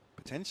spawn,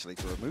 potentially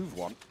to remove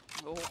one.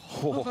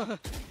 Oh.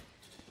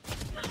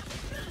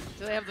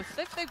 Do they have the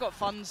flip? They've got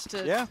funds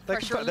to Yeah, they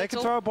pressure a can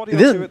little. throw a body They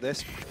or did. two at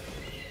this.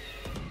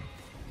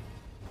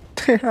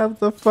 They have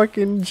the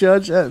fucking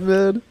judge at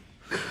mid.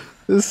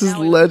 This is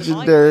Now he looks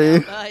legendary.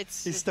 behind.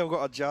 He's still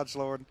got a judge,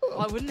 Lauren.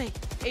 Why wouldn't he?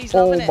 He's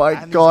Oh loving it. my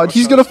And god,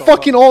 he's he's got gonna a showstopper.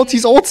 fucking ult.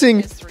 He's ulting.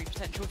 There's 3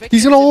 potential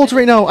He's gonna victories ult in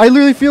right now. I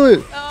literally feel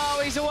it.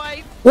 Oh, he's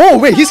away. Whoa,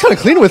 wait, he's kind of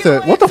clean with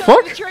it. What the So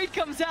fuck? The trade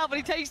comes out, but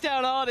he takes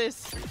down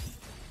Artis.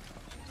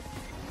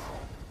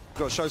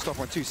 Got a showstopper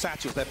and 2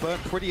 satchels. They're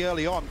burnt pretty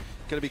early on.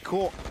 Going to be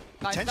caught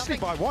potentially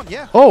by 1,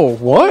 yeah. Oh,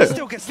 what?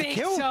 Still gets the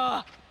kill.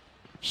 Victor.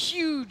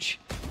 Huge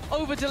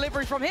over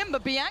delivery from him,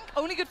 but Bianchi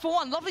only good for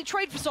 1. Lovely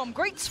trade for Som.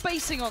 Great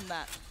spacing on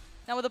that.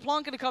 Now with the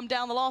plant going to come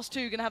down, the last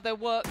 2 going to have their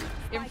work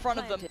in front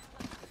of them.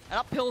 An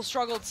uphill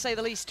struggle to say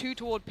the least. 2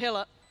 toward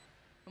pillar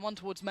and 1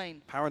 towards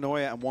main.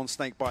 Paranoia and 1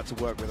 snake bite to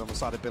work with on the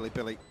side of Billy.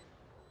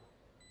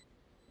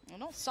 They're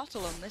not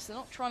subtle on this. They're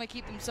not trying to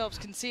keep themselves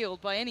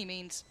concealed by any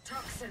means.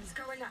 Toxins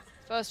going up.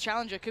 First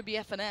challenger could be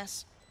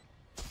FNS.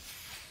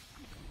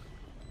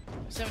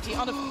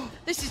 17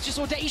 This is just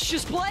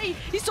audacious play.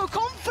 He's so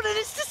confident,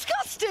 it's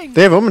disgusting.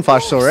 They have Omen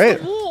Flash still, Walks right?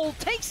 the wall,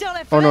 takes down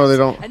FNS. Oh, no, they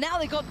don't. And now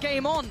they got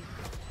game on.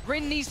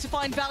 Rin needs to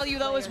find value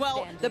though as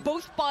well. They're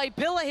both by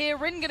pillar here.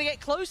 Rin gonna get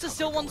closer,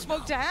 still 1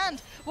 smoke to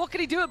hand. What can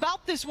he do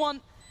about this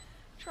one?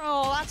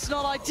 Oh, that's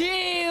not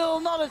ideal,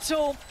 not at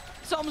all.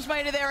 Zombs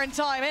made it there in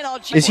time.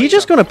 NRG. Is he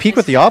just going to peek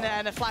with the op?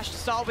 And a flash to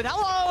start with.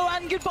 Hello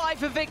and goodbye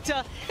for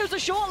Victor. It was a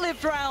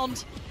short-lived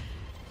round.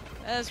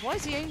 As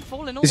YZ ain't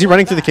falling all Is he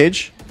running through the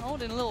cage?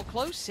 Holding a little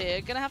close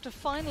here. Gonna have to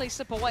finally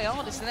slip away.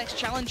 Artist, the next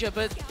challenger,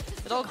 but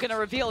they're not gonna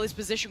reveal his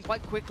position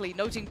quite quickly.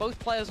 Noting both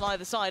players on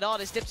either side.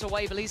 Artist dips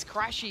away, but he's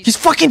crashies. He's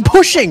fucking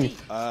pushing!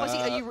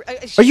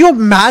 YZ, Are you a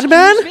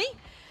madman? Me?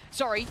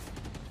 Sorry.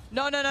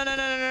 No.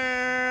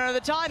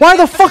 The time. Why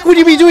the fuck would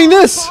you be doing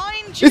this?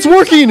 It's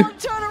working! Someone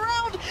turn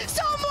around!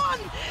 Someone!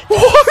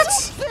 What?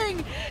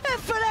 Something!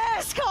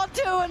 FNS can't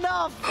do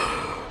enough!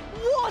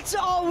 What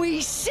are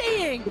we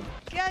seeing?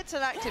 Yeah, it's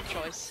an active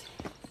choice.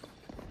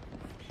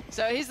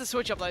 So here's the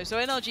switch up though. So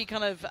NRG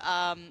kind of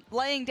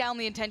laying down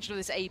the intention of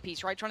this A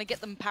piece, right? Trying to get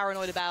them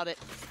paranoid about it.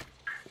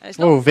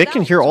 Oh, Vic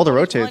can hear all the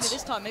rotates.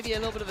 This time, maybe a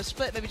little bit of a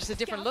split, maybe just a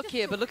different look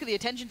here. But look at the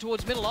attention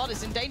towards middle.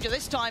 Artist in danger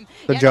this time.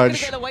 The He's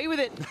judge. gonna get away with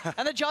it,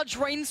 and the judge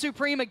reigns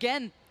supreme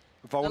again.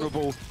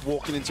 Vulnerable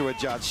walking into a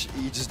judge.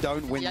 You just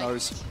don't win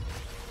those.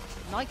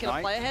 Knight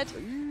gonna play ahead.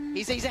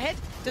 He's ahead.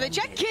 Do they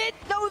check Kid?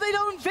 No, they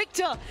don't.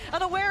 Victor,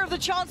 unaware of the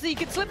chance that he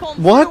could slip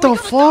on. What the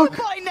fuck?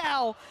 By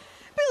now,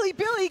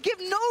 Billy,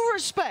 give no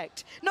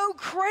respect, no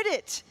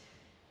credit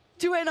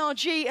to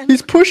NRG. And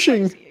He's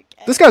pushing.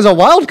 This guy's a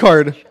wild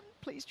card.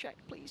 Please check.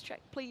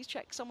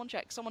 Someone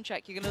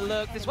check. You're gonna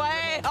lurk this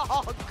way.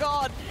 Oh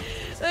God,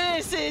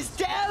 this is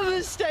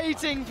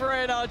devastating for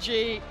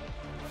NRG.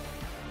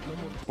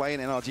 Playing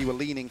NRG were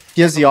leaning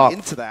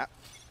into that.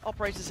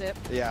 Operator's here.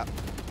 Yeah,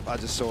 I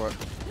just saw it.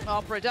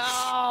 Operator.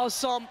 Oh,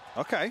 Som.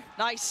 Okay.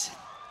 Nice.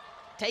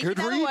 Take Good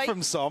that read away.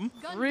 from Som.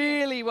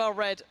 Really well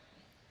read.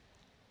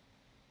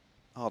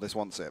 Oh, this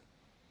wants it.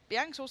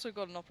 Biank's also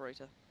got an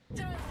operator.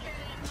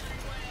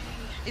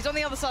 He's on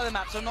the other side of the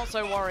map, so I'm not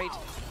so worried.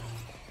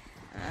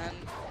 And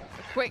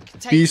a quick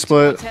take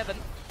B-split. towards heaven.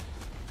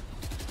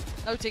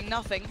 Noting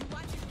nothing.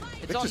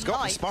 It's Victor's on got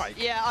the Knight. spike.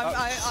 Yeah,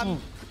 I'm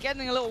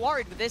getting a little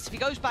worried with this. If he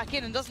goes back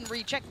in and doesn't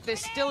recheck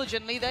this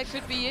diligently, there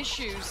could be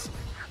issues.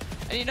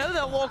 And you know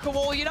they'll walk a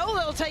wall, you know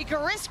they'll take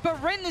a risk,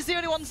 but Rin is the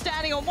only one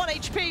standing on 1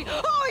 HP.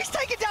 Oh, he's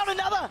taken down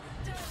another!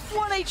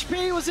 1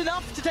 HP was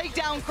enough to take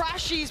down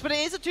crashies, but it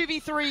is a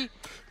 2v3.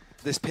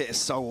 This pit is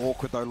so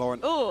awkward though,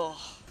 Lauren. Oh,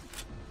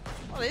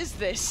 what is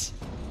this?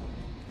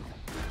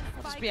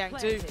 What's Biank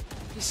do?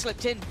 He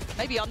slipped in,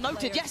 maybe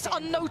unnoted. Yes,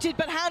 unnoted,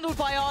 but handled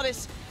by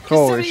Artis.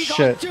 Holy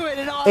shit. Do it,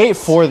 and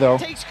 8-4 though.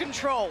 Takes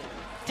control.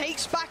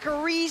 Takes back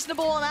a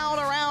reasonable amount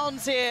of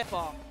rounds here.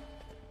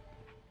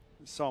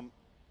 Som,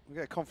 we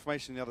get a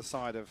confirmation on the other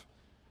side of.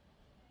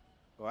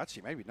 Well,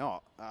 actually, maybe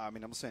not. I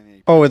mean, I'm saying.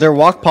 Any Oh, they're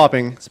walk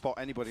popping. Spot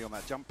anybody on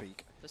that jump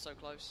peak. They're so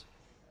close.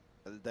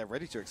 They're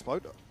ready to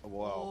explode.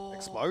 Well,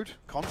 explode.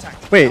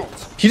 Contact. Wait,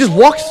 out. he just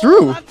walked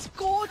through. That's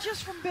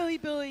gorgeous from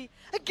Billy.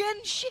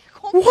 Again, sheer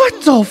confidence.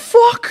 What the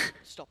fuck?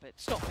 Stop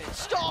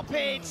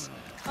it.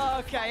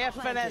 Okay,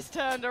 FNS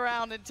turned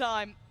around in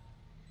time.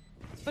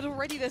 But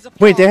already there's a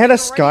Wait, they had a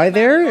there's already Sky an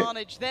there?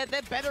 advantage. They're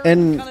better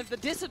And at kind of the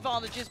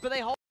disadvantages, but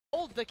they hold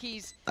the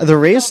keys. The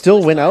Rays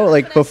still went out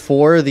like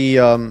before the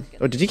Oh,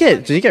 did he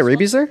get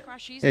rabies there?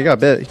 Yeah, he got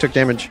bit. He took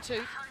damage.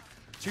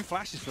 2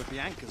 flashes for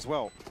Biank as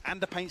well,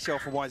 and a paint shell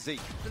for YZ.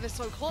 But they're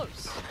so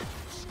close.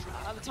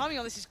 The timing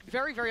on this is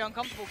very, very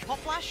uncomfortable. Pop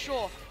flash,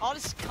 sure.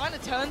 Artist kind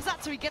of turns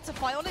that, so he gets a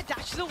fight on it,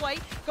 dashes away,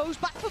 goes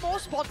back for more,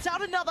 spots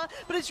out another,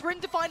 but it's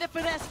Rin to find a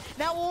finesse.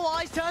 Now all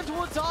eyes turn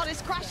towards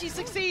Artist. Crashy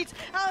succeeds,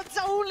 and it's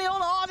only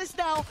on Artist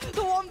now.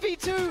 The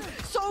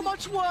 1v2, so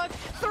much work.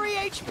 3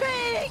 HP,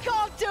 he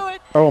can't do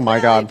it. Oh my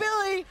God.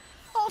 Billy,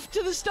 off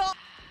to the start.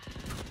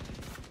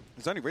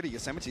 It's only really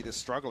Yosemite that's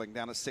struggling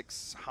down at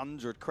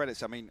 600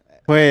 credits. I mean,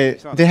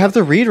 Wait, they have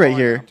the read right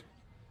here.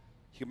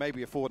 You can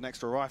maybe afford an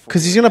extra rifle.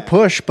 Because he's going to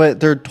push, but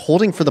they're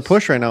holding for the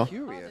push right now.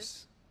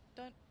 Curious.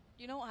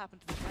 You know what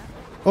happened to the cat?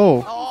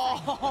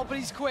 Oh, But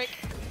he's quick.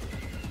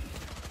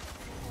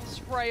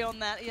 Spray on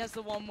that. He has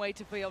the one way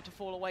to be able to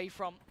fall away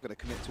from. Going to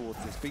commit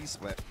towards this B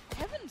split.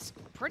 Heaven's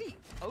pretty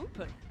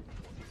open.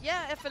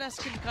 Yeah, FNS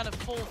can kind of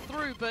fall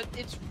through, but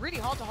it's really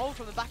hard to hold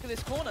from the back of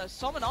this corner.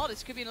 Som and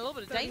Artist could be in a little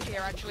bit of danger here,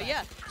 actually,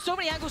 yeah. So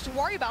many angles to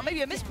worry about.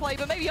 Maybe a misplay,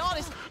 but maybe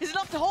Artist is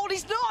enough to hold.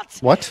 He's not!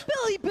 What?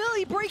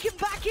 Billy breaking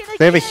back in again!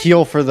 They have a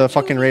heal for the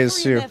fucking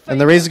Rays too. And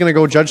the Rays is going to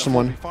go judge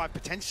someone. 5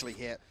 potentially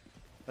here.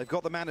 They've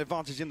got the man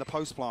advantage in the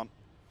post plan.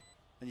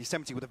 And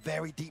Yosemite with a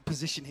very deep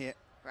position here.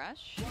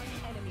 Crash.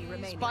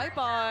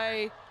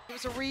 Bye-bye. It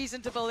was a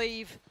reason to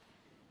believe.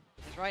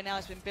 Because right now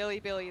it's been Billy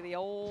the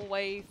whole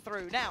way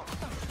through. Now,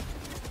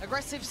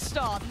 aggressive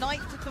start. Knight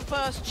with the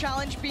first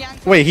challenge.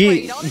 Bianca. Wait,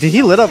 did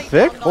he lit up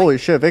Vic? Holy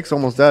shit, Vic's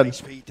almost dead.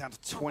 HP down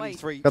to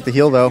 23. Got the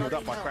heal though.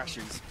 Up by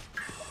crashes.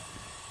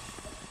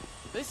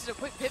 This is a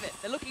quick pivot.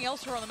 They're looking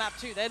elsewhere on the map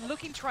too. They're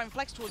looking to try and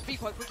flex towards B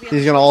quite quickly.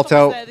 He's gonna ult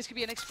out. This could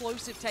be an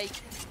explosive take.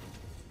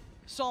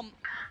 Som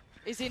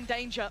is in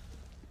danger.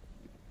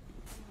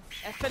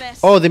 FNS.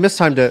 Oh, they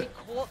mistimed it.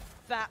 He caught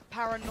that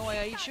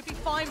paranoia. He should be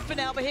fine for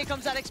now, but here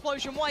comes that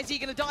explosion. Why is he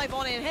going to dive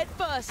on in head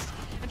first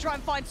and try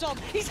and find Som.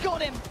 He's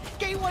got him.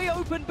 Gateway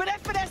open, but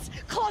FNS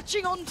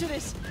clutching onto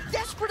this.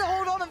 Desperate to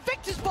hold on, and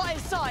Victor's by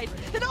his side.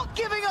 They're not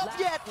giving up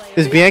yet.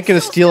 Is Bianca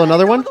gonna steal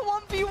another one?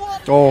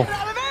 Oh. And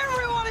out of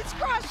everyone, it's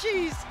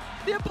crashies.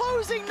 The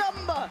opposing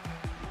number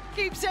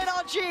keeps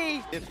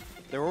NRG.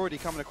 They're already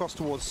coming across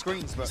towards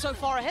screens, but so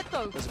far ahead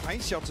though. There's a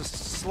paint shell to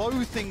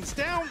slow things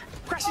down.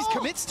 Crashies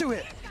commits to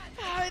it.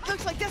 It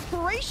looks like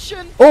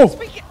desperation. Oh!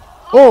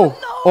 Oh!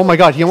 No. Oh my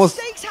god, he almost...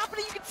 Mistakes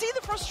happening, you can see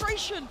the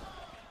frustration.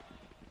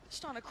 It's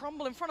starting to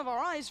crumble in front of our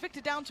eyes. Victor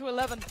down to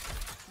 11.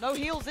 No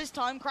heals this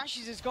time,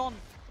 crashies is gone.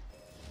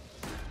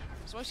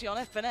 It's mostly on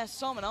FNS,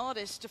 Som and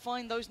Artist to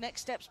find those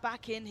next steps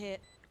back in here.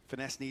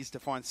 Finesse needs to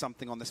find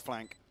something on this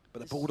flank,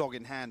 but the Bulldog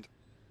in hand.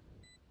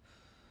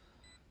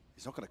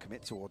 He's not going to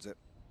commit towards it.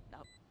 No.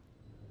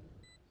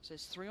 So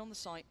there's 3 on the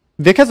site.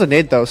 Vic has a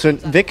nade though, so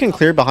Vic can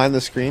clear behind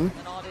the screen.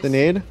 The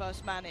nade.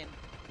 First man in.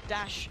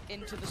 Dash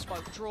into the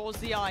smoke, draws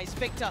the eyes.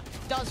 Victor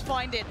does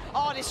find it.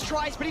 Artist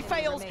tries, but he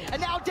fails.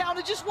 And now down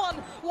to just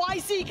one.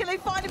 YZ, can they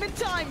find him in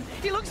time?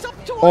 He looks up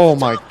towards Oh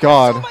the my top.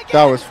 god,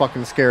 that was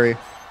fucking scary.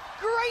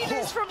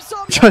 Greatness from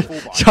Som.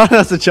 John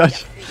has to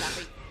judge.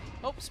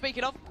 Oh,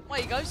 speaking of,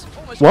 away he goes.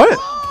 Almost. What?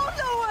 Oh,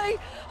 no way!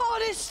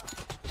 Artist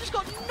just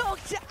got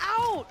knocked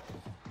out.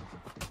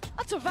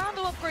 That's a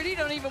Vandal upgrade, he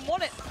don't even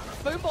want it.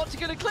 Boombot's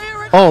gonna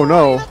clear it. Oh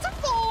no. That's a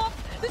follow-up.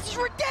 This is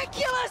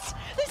ridiculous.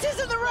 This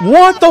isn't the right.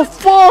 What the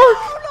fuck?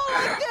 Oh,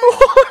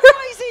 no,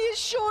 Crazy is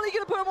surely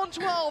gonna put him on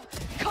 12.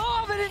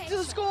 Carve it into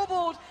the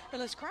scoreboard.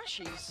 Unless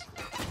crashies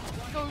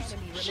goes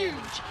huge.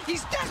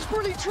 He's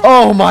desperately trying.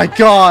 Oh my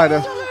god.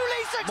 Absolutely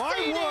My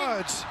succeeding.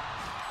 word.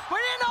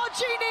 When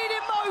NRG need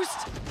it most.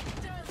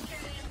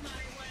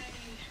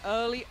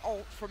 Early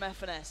ult from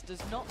FNS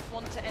does not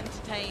want to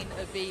entertain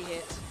a B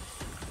hit.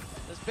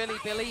 Does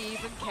Billy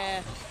even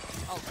care?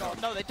 Oh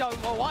god, no they don't.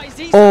 Oh, why is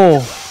he?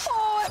 Oh,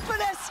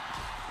 FNS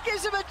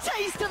gives him a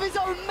taste of his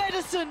own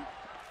medicine.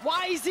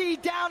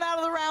 YZ down out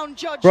of the round,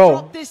 Judge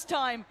drop this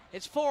time.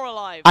 It's 4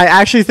 alive. I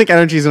actually think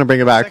NRG is going to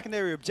bring it back.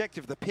 Secondary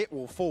objective, the pit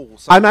will fall.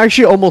 So I'm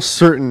actually almost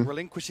certain.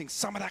 relinquishing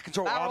some of that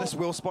control. Artist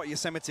will spot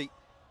Yosemite.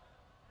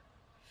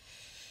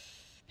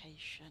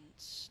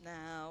 Patience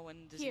now,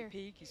 and does he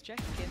peek? He's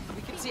checking in.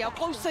 We can see how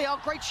close they are.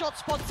 Great shot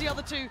spots the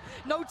other two.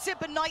 No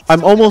tip and Knight.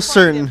 I'm almost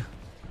certain.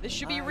 This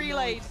should be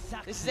relayed.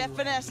 This is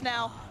FNS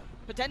now.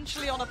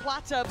 Potentially on a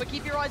platter, but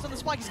keep your eyes on the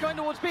spike. He's going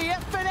towards B.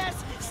 FNS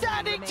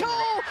standing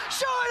tall,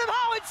 showing him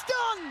how it's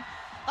done.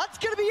 That's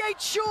going to be 8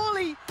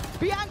 surely.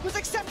 Bianca was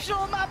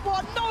exceptional on map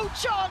 1. No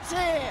chance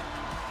here.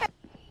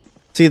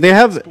 See, they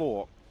have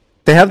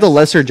the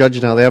lesser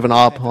judge now. They have an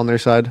op on their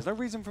side. There's no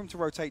reason for him to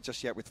rotate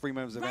just yet with 3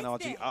 members of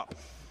NRG up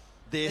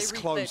this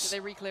close. Do they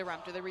re-clear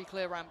ramp? Do they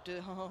re-clear ramp?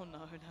 Oh no.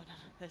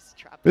 There's a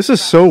trap. This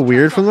is so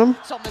weird from them.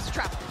 Som, there's a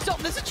trap.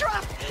 Som, there's a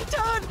trap.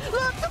 Turn.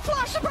 Look, the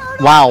flash of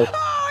Paradox. Wow.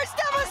 Oh, it's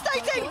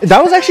devastating.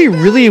 That was actually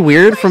really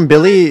weird from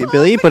Billy,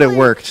 but it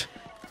worked.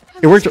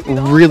 It worked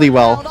really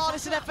well.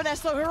 Artist and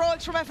FNS though.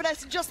 Heroics from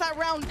FNS and just that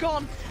round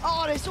gone.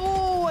 Artist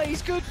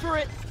always good for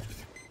it.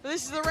 But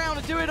this is the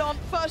round to do it on.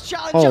 First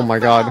challenge. Oh my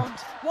god.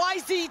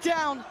 YZ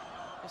down.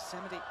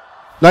 Yosemite.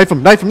 Knife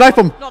him, knife him, knife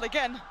him. Not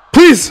again.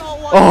 Please.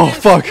 Oh,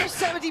 fuck.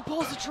 Yosemite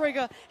pulls the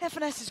trigger.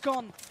 FNS is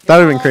gone. That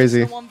would have been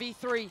crazy.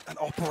 1v3. An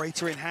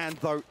operator in hand,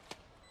 though.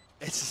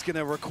 This is going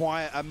to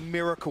require a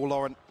miracle,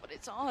 Lauren. But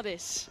it's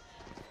Artist.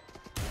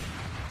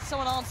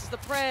 Someone answers the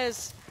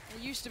prayers.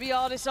 It used to be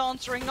Artist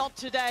answering, not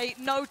today.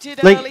 Noted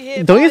early here.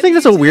 Like, don't you think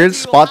that's a weird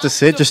spot to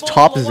sit? Just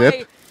top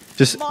zip.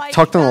 Just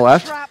tucked on the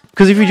left.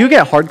 Because if you do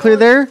get hard clear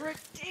there,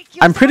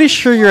 I'm pretty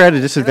sure you're at a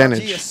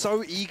disadvantage. NRG is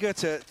so eager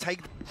to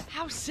take.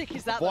 How sick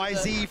is that?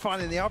 YZ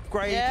finding the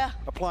upgrade,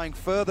 applying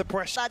further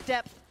pressure. That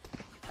depth,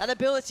 that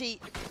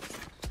ability.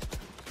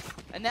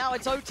 And now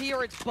it's OT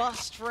or it's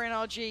bust for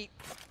NRG.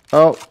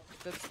 Oh.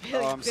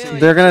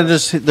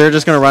 They're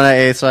just gonna run at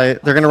A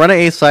site. They're gonna run at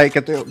A site,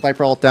 get the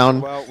Viper ult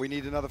down. Well, we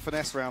need another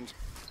finesse round.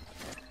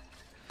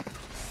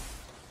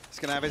 He's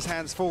gonna have his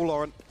hands full,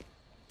 Lauren.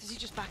 Does he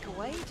just back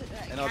away?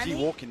 NRG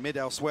walking mid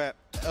elsewhere.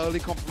 Early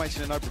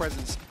confirmation of no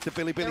presence. Did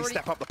Billy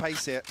step up the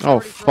pace here? Oh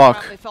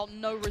fuck. They felt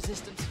no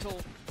resistance at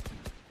all.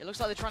 It looks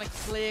like they're trying to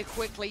clear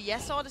quickly.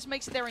 Yes, Artist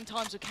makes it there in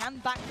time, so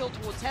can backfill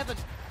towards Heaven.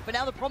 But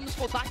now the problem's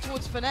fall back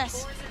towards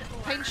Finesse.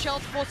 Pain Shell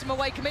to force him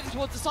away, committing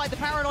towards the side. The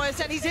Paranoia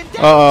said he's in danger.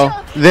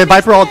 Uh-oh. The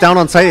Viper ult down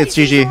on site. It's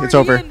GG. It's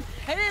over. And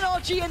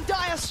NRG and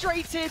Dire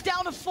Straits here,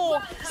 down to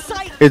 4.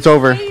 Sight it's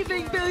over.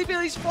 Leaving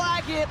Billy's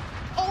flag here.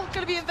 Ult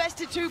going to be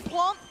invested to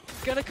Plant.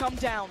 Going to come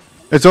down.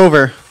 It's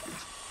over.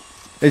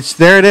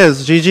 There it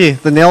is.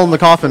 GG. The nail in the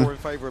coffin. In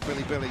favor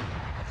of Billy.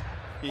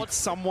 Needs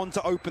someone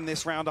to open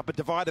this round up. A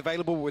divide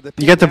available with the.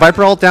 You get the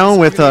Viper ult down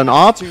with an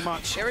op. Too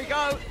much. Here we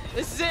go.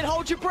 This is it.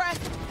 Hold your breath.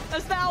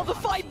 As now the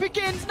fight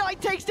begins.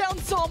 Knight takes down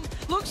Som.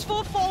 Looks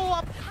for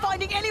follow-up.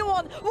 Finding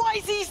anyone.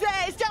 YZ's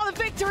there. It's down to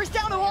Victor. It's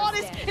down to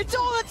Artist. It's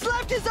all that's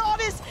left is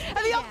Artist. And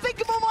the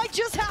unthinkable might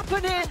just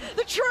happen here.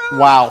 The true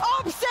wow.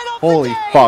 upset of Holy the day. fuck.